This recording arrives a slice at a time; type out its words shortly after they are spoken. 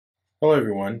Hello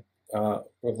everyone, Brother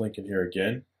Lincoln here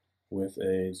again with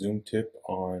a Zoom tip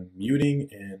on muting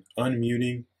and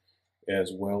unmuting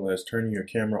as well as turning your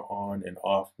camera on and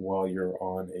off while you're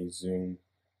on a Zoom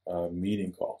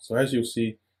meeting call. So as you'll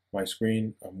see, my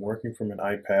screen, I'm working from an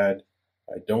iPad.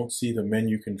 I don't see the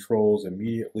menu controls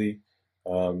immediately,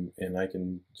 and I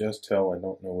can just tell I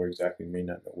don't know where exactly, may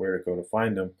not know where to go to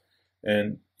find them.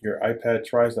 And your iPad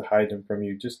tries to hide them from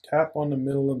you. Just tap on the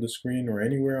middle of the screen or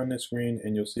anywhere on the screen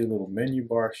and you'll see a little menu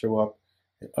bar show up.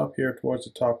 And up here towards the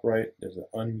top right, there's an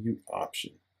unmute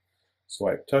option. So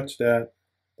I touch that.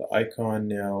 The icon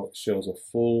now shows a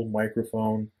full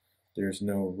microphone. There's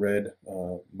no red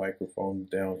microphone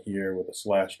down here with a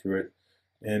slash through it.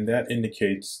 And that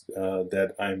indicates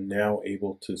that I'm now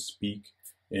able to speak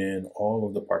and all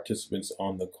of the participants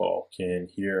on the call can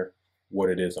hear what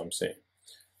it is I'm saying.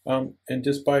 And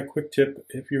just by a quick tip,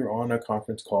 if you're on a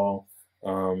conference call,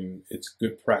 it's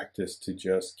good practice to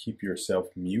just keep yourself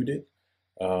muted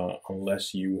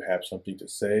unless you have something to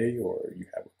say or you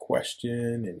have a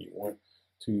question and you want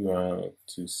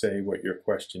to say what your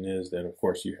question is. Then of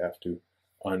course you have to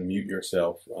unmute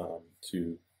yourself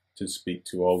to speak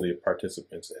to all the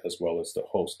participants as well as the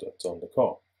host that's on the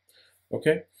call.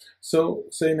 Okay, so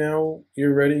say now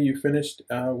you're ready, you finished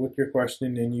with your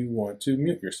question and you want to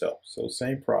mute yourself. So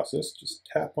same process, just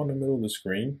tap on the middle of the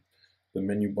screen. The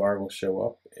menu bar will show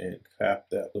up and tap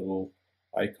that little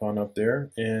icon up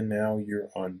there and now you're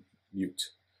on mute.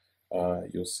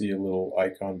 You'll see a little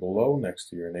icon below next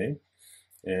to your name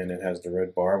and it has the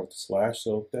red bar with the slash,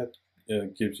 so that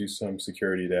gives you some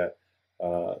security that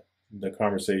the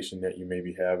conversation that you may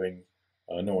be having,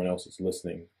 no one else is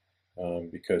listening.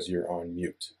 Because you're on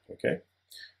mute, okay?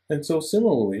 And so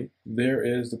similarly, there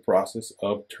is the process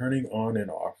of turning on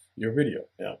and off your video.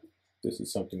 Now, this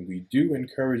is something we do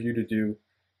encourage you to do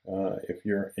if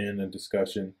you're in a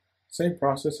discussion. Same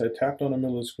process, I tapped on the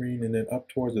middle of the screen and then up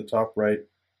towards the top right,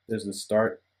 there's the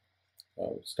start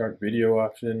video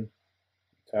option.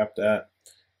 Tap that,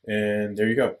 and there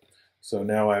you go. So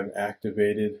now I've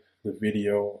activated the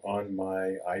video on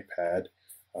my iPad,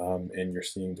 and you're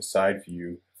seeing the side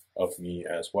view of me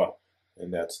as well,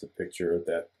 and that's the picture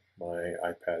that my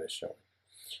iPad is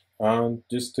showing.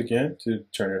 Just again, to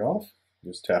turn it off,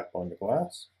 just tap on the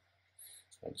glass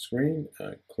on the screen,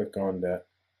 click on that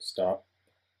stop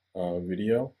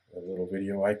video, a little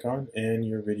video icon, and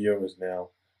your video is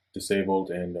now disabled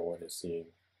and no one is seeing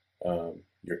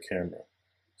your camera.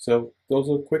 So those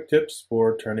are quick tips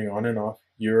for turning on and off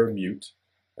your mute,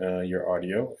 your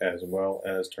audio, as well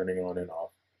as turning on and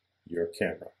off your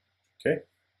camera. Okay?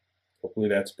 Hopefully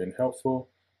that's been helpful,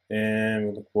 and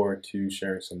we look forward to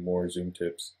sharing some more Zoom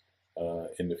tips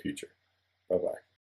in the future. Bye-bye.